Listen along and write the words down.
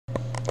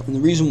And the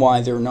reason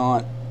why they're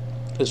not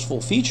as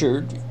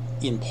full-featured,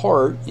 in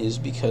part, is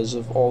because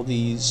of all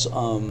these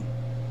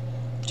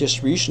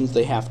distributions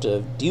they have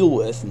to deal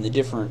with and the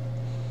different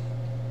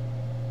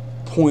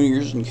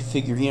pointers and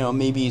configure.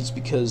 Maybe it's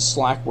because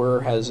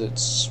Slackware has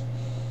its.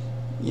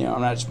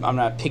 I'm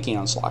not picking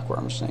on Slackware.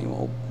 I'm just saying,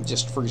 well,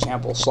 just for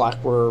example,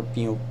 Slackware,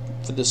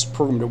 for this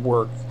program to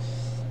work,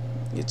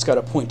 it's got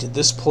to point to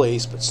this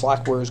place, but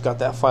Slackware's got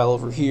that file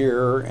over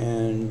here,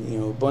 and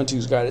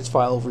Ubuntu's got its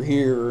file over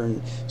here,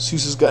 and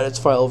SUSE's got its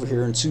file over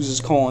here, and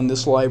SUSE's calling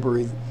this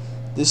library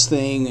this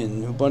thing,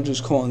 and Ubuntu's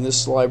calling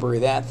this library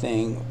that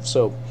thing.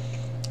 So,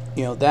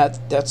 that's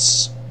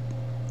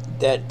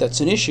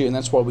an issue, and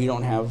that's why we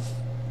don't have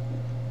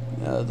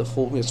That's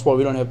why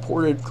we don't have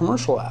ported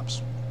commercial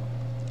apps.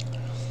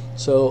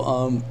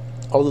 So,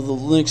 although the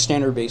Linux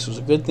standard base was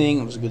a good thing,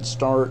 it was a good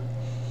start.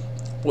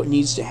 What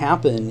needs to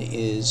happen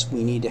is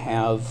we need to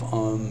have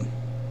a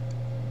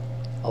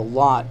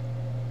lot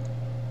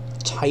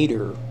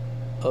tighter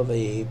of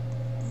a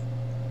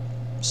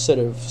set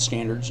of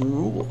standards and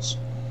rules.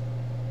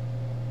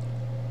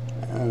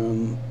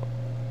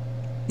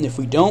 If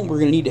we don't, we're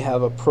going to need to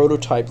have a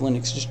prototype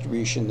Linux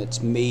distribution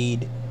that's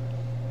made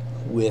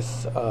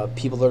with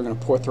people that are going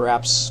to port their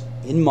apps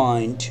in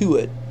mind to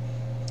it,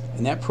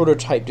 and that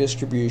prototype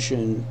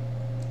distribution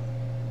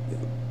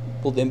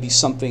will then be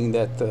something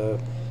that the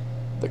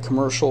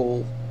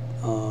commercial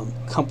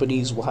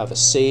companies will have a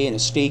say and a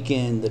stake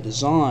in the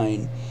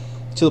design,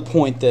 to the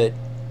point that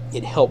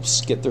it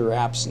helps get their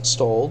apps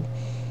installed,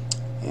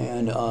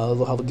 and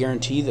they'll have a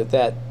guarantee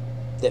that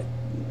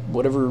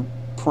whatever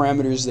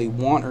parameters they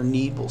want or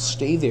need will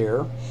stay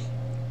there.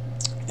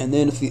 And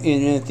then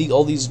if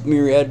all these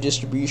myriad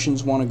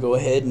distributions want to go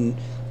ahead and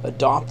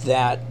adopt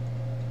that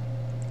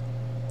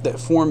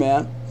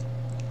format,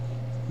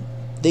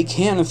 they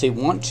can if they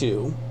want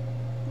to.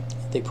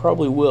 They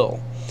probably will.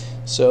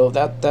 So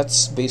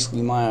that's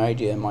basically my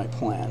idea and my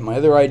plan. My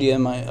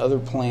other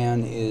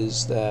plan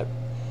is that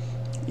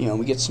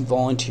we get some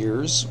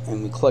volunteers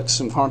and we collect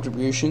some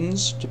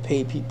contributions to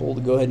pay people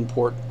to go ahead and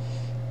port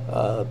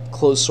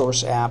closed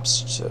source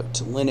apps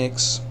to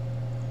Linux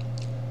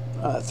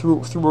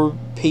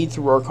paid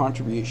through our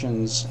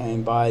contributions,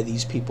 and by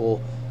these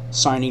people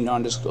signing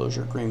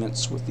non-disclosure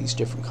agreements with these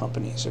different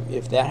companies.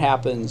 If that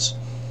happens,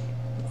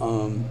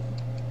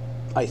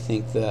 I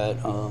think that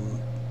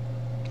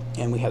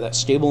and we have that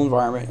stable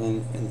environment,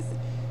 and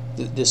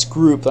this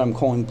group that I'm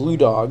calling Blue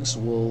Dogs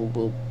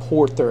will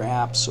port their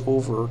apps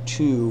over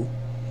to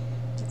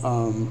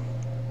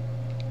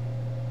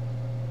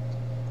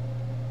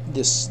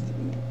this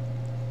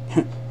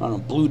I don't know,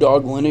 Blue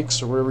Dog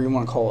Linux or whatever you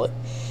want to call it,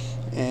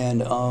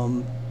 and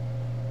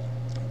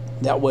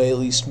that way at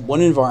least one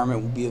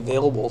environment will be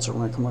available to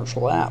run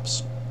commercial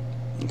apps.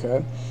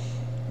 Okay,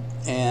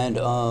 and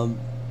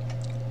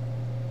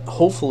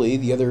hopefully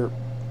the other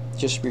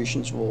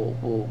distributions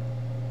will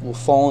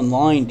fall in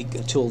line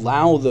to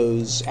allow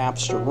those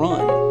apps to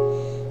run.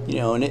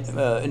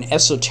 An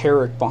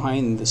esoteric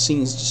behind the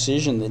scenes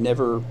decision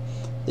that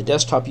the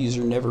desktop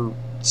user never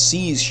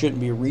sees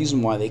shouldn't be a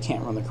reason why they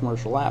can't run the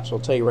commercial apps. I'll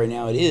tell you right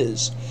now it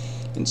is.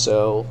 And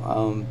so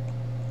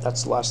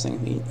that's the last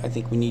thing I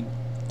think we need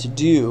to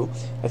do.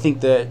 I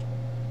think that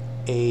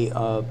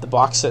the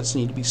box sets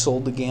need to be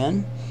sold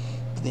again.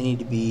 They need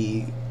to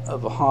be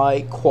of a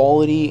high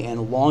quality and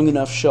a long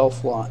enough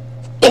shelf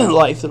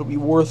life that'll be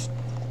worth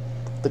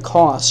the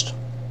cost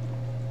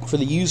for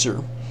the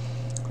user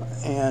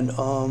and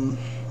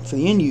for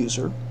the end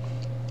user.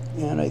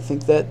 And I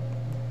think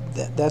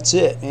that's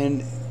it.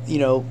 And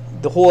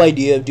the whole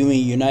idea of doing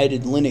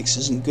United Linux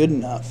isn't good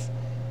enough.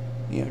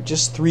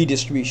 Just 3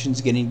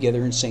 distributions getting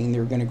together and saying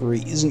they're going to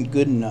agree isn't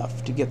good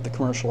enough to get the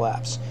commercial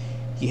apps.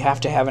 You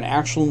have to have an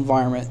actual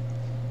environment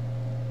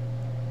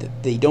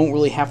that they don't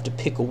really have to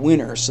pick a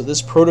winner. So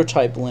this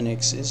prototype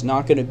Linux is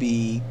not going to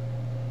be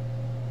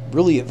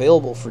really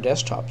available for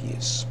desktop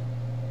use.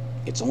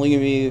 It's only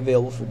going to be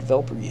available for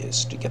developer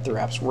use to get their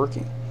apps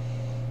working.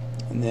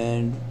 And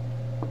then,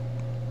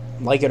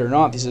 like it or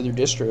not, these other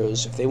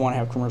distros, if they want to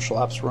have commercial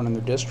apps running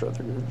their distro,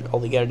 all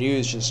they got to do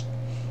is just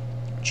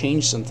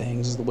change some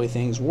things, the way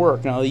things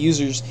work. Now, end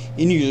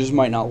users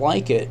might not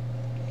like it,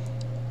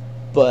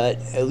 but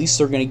at least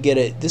they're going to get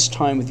it this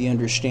time with the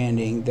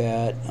understanding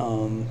that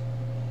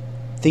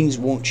things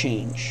won't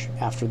change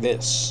after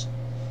this.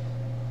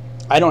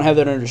 I don't have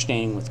that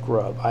understanding with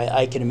Grub.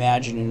 I can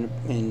imagine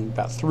in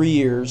about 3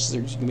 years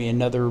there's going to be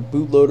another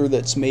bootloader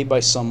that's made by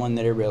someone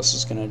that everybody else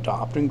is going to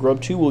adopt, and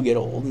Grub 2 will get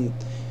old,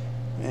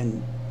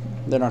 and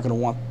they're not going to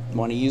want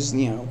to use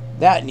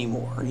that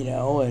anymore,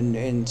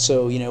 and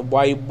so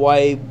why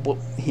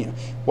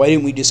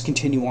didn't we just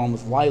continue on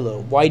with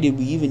Lilo? Why did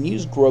we even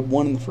use Grub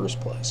 1 in the first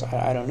place?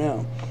 I don't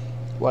know.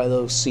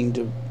 Lilo seemed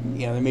to,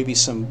 there may be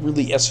some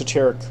really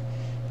esoteric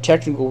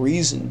technical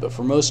reason, but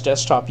for most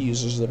desktop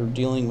users that are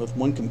dealing with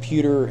one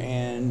computer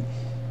and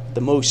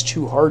the most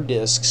 2 hard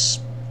disks,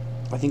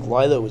 I think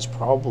Lilo is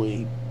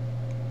probably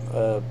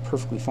a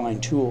perfectly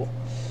fine tool.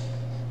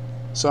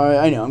 So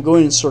I know I'm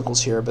going in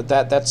circles here, but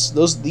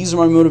these are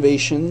my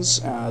motivations.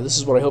 This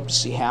is what I hope to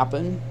see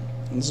happen.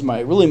 And this is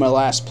really my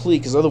last plea,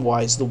 because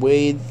otherwise, the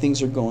way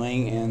things are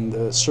going and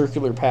the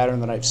circular pattern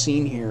that I've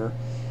seen here,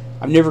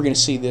 I'm never going to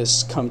see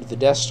this come to the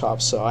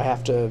desktop. So I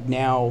have to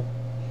now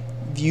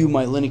view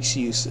my Linux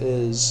use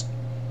as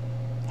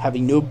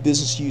having no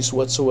business use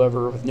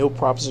whatsoever, with no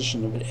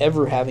proposition of it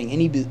ever having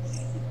any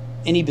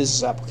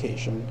business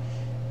application,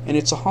 and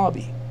it's a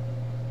hobby.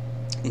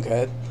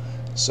 Okay,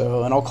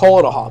 so, and I'll call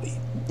it a hobby.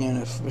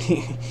 And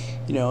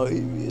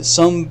if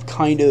some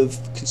kind of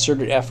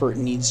concerted effort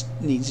needs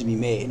to be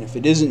made, and if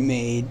it isn't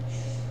made,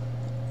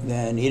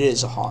 then it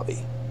is a hobby.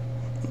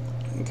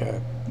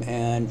 Okay,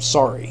 and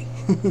sorry.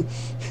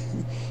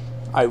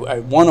 I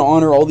want to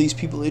honor all these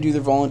people that do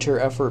their volunteer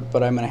effort,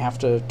 but I'm going to have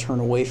to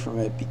turn away from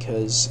it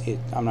because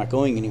I'm not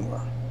going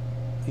anywhere.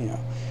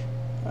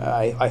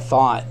 I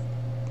thought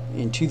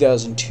in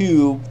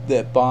 2002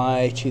 that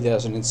by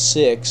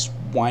 2006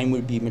 wine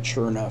would be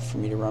mature enough for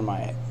me to run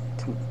my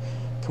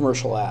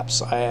commercial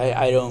apps.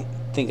 I don't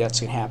think that's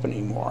going to happen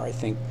anymore. I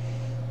think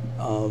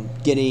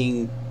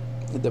getting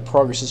the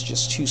progress is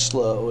just too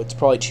slow. It's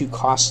probably too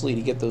costly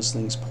to get those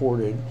things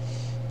ported.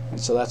 And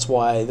so that's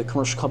why the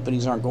commercial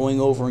companies aren't going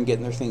over and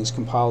getting their things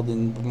compiled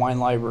in the wine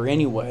library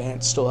anyway. And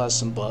it still has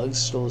some bugs,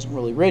 still isn't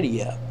really ready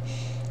yet.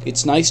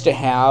 It's nice to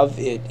have,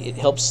 it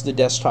helps the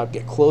desktop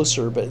get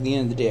closer, but at the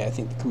end of the day, I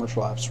think the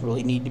commercial apps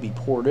really need to be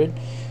ported.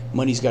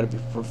 Money's got to be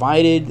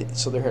provided,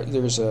 so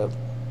there's a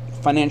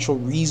financial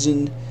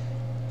reason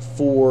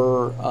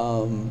for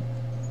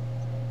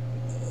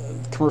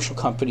commercial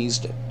companies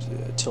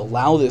to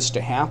allow this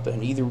to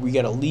happen. Either we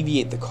got to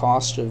alleviate the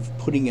cost of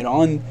putting it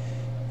on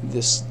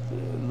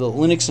the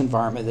Linux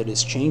environment that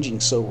is changing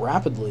so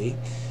rapidly,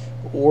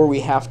 or we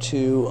have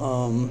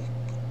to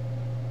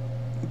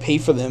pay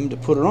for them to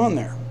put it on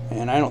there.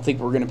 And I don't think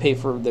we're going to pay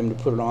for them to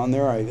put it on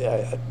there.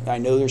 I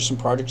know there's some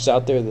projects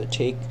out there that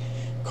take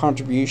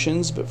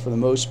contributions, but for the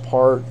most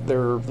part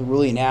they're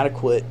really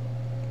inadequate,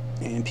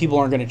 and people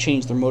aren't going to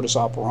change their modus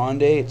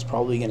operandi. It's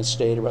probably going to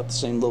stay at about the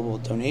same level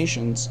of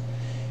donations.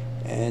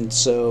 And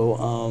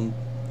so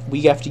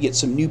we have to get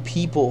some new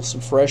people, some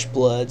fresh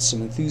blood,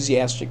 some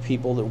enthusiastic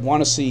people that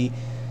want to see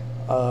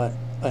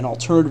an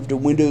alternative to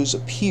Windows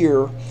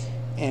appear.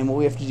 And what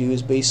we have to do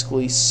is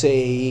basically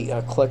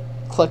say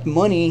collect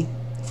money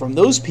from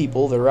those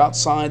people that are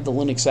outside the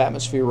Linux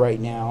atmosphere right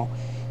now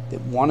that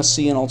want to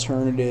see an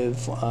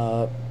alternative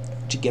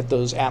to get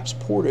those apps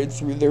ported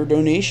through their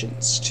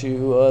donations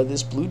to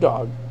this Blue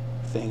Dog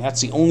thing.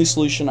 That's the only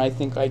solution I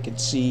think I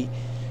could see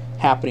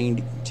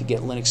happening to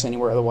get Linux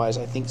anywhere. Otherwise,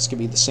 I think it's going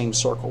to be the same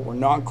circle. We're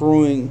not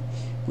growing.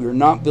 We are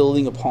not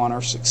building upon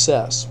our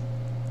success.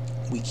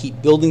 We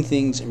keep building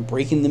things and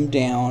breaking them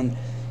down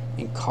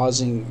and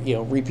causing,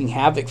 reaping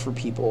havoc for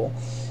people.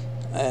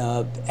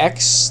 The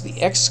X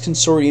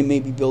consortium may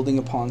be building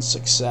upon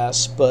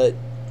success, but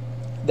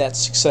that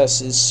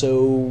success is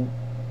so,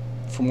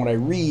 from what I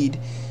read,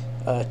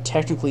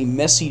 technically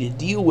messy to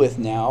deal with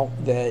now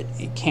that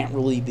it can't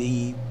really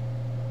be.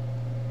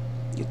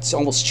 It's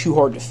almost too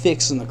hard to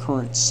fix in the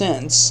current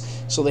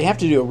sense, so they have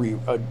to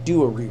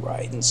do a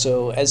rewrite. And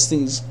so as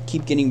things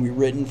keep getting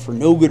rewritten for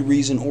no good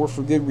reason or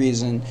for good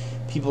reason,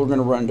 people are going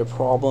to run into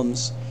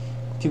problems.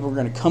 People are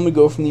going to come and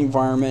go from the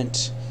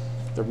environment.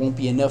 There won't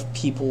be enough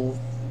people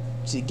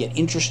to get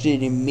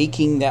interested in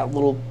making that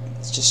little,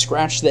 to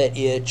scratch that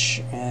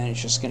itch, and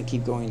it's just going to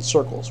keep going in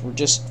circles. We're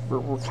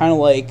kind of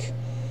like,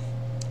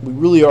 we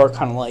really are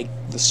kind of like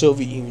the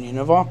Soviet Union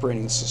of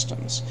operating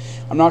systems.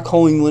 I'm not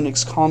calling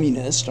Linux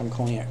communist, I'm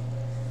calling it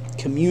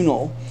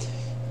communal.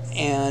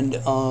 And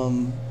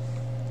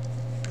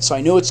so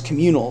I know it's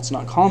communal, it's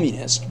not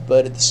communist,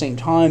 but at the same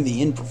time,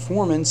 the end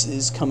performance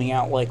is coming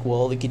out like,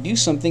 well, they could do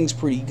some things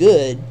pretty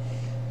good,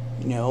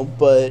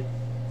 but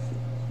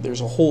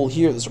there's a hole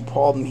here, there's a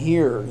problem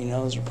here,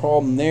 there's a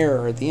problem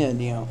there at the end.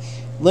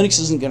 Linux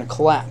isn't going to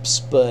collapse,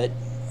 but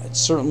it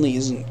certainly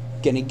isn't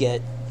going to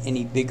get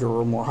any bigger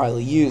or more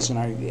highly used.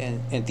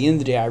 And at the end of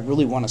the day, I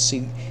really want to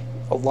see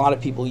a lot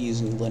of people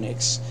using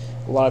Linux,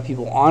 a lot of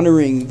people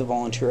honoring the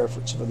volunteer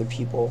efforts of other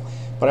people,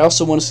 but I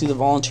also want to see the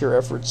volunteer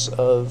efforts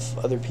of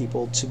other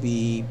people to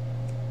be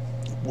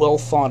well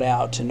thought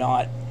out, to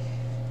not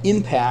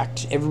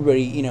impact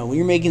everybody. When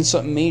you're making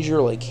something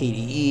major like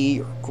KDE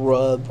or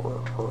Grub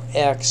or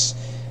X,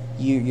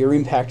 you're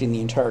impacting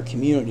the entire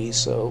community.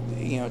 So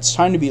it's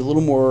time to be a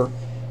little more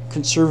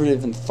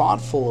conservative and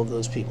thoughtful of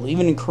those people,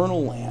 even in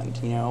kernel land.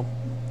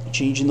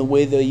 Changing the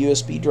way the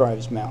USB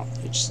drives mount.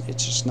 It's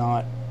just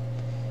not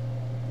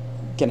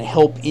going to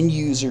help end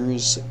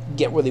users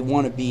get where they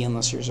want to be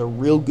unless there's a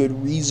real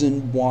good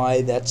reason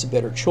why that's a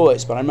better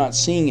choice. But I'm not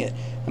seeing it.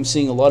 I'm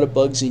seeing a lot of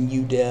bugs in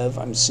UDEV.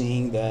 I'm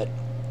seeing that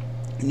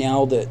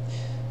now that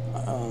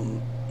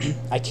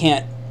I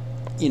can't,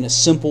 in a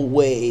simple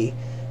way,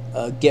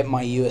 get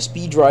my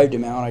USB drive to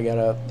mount. I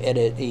gotta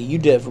edit a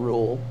UDEV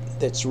rule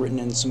that's written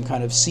in some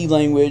kind of C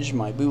language.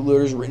 My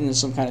bootloader's written in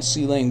some kind of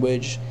C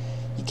language.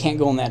 You can't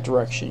go in that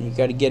direction. You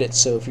got to get it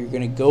so if you're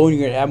going to go and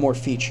you're going to add more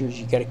features,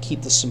 you got to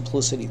keep the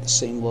simplicity at the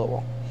same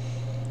level.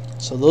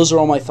 So those are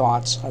all my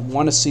thoughts. I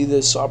want to see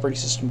this operating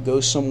system go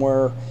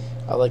somewhere.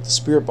 I like the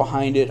spirit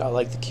behind it. I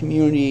like the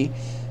community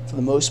for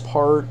the most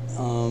part.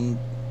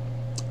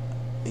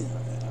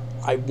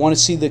 I want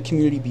to see the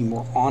community be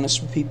more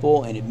honest with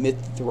people and admit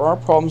that there are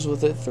problems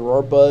with it, there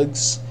are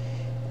bugs,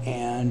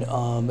 and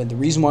the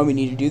reason why we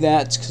need to do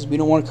that is because we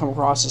don't want to come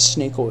across as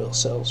snake oil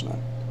salesmen.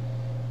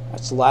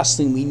 That's the last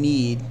thing we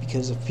need,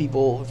 because if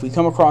we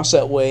come across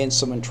that way and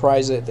someone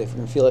tries it, they're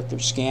going to feel like they're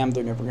scammed,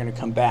 they're never going to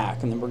come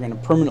back, and then we're going to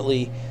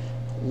permanently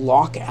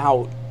lock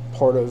out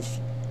part of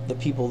the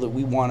people that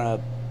we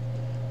want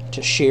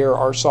to share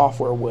our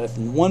software with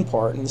in one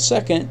part, and the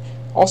second,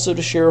 also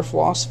to share a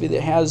philosophy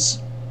that has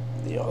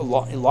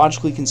a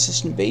logically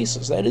consistent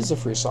basis. That is the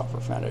Free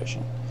Software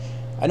Foundation.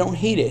 I don't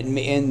hate it,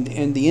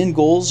 and the end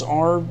goals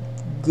are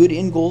good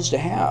end goals to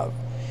have.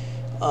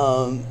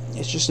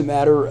 It's just a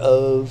matter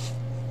of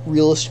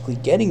realistically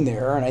getting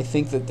there, and I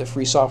think that the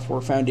Free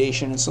Software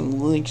Foundation and some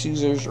Linux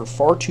users are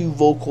far too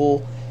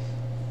vocal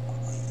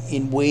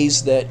in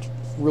ways that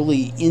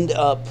really end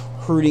up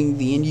hurting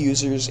the end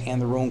users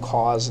and their own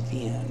cause at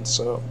the end.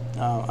 So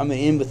I'm going to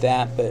end with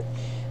that, but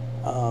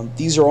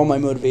these are all my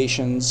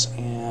motivations,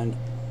 and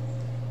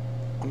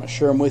I'm going to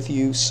share them with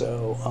you.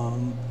 So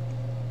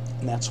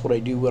and that's what I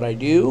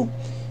do.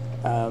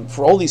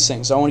 For all these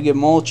things, I want to give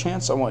them all a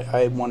chance. I want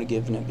to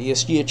give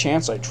NetBSD a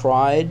chance. I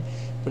tried,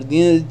 but at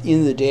the end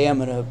of the day, I'm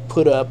going to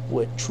put up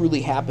what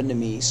truly happened to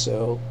me,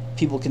 so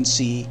people can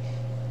see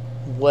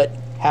what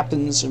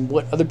happens and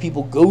what other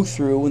people go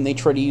through when they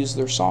try to use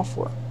their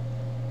software.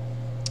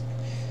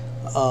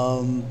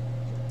 And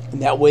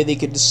that way they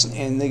could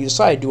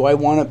decide, do I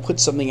want to put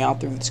something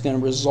out there that's going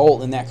to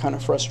result in that kind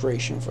of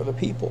frustration for the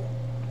people?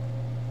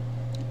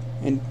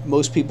 And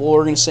most people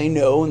are going to say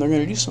no, and they're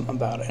going to do something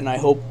about it. And I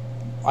hope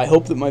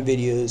that my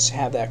videos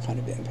have that kind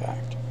of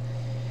impact.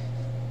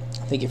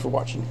 Thank you for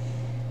watching.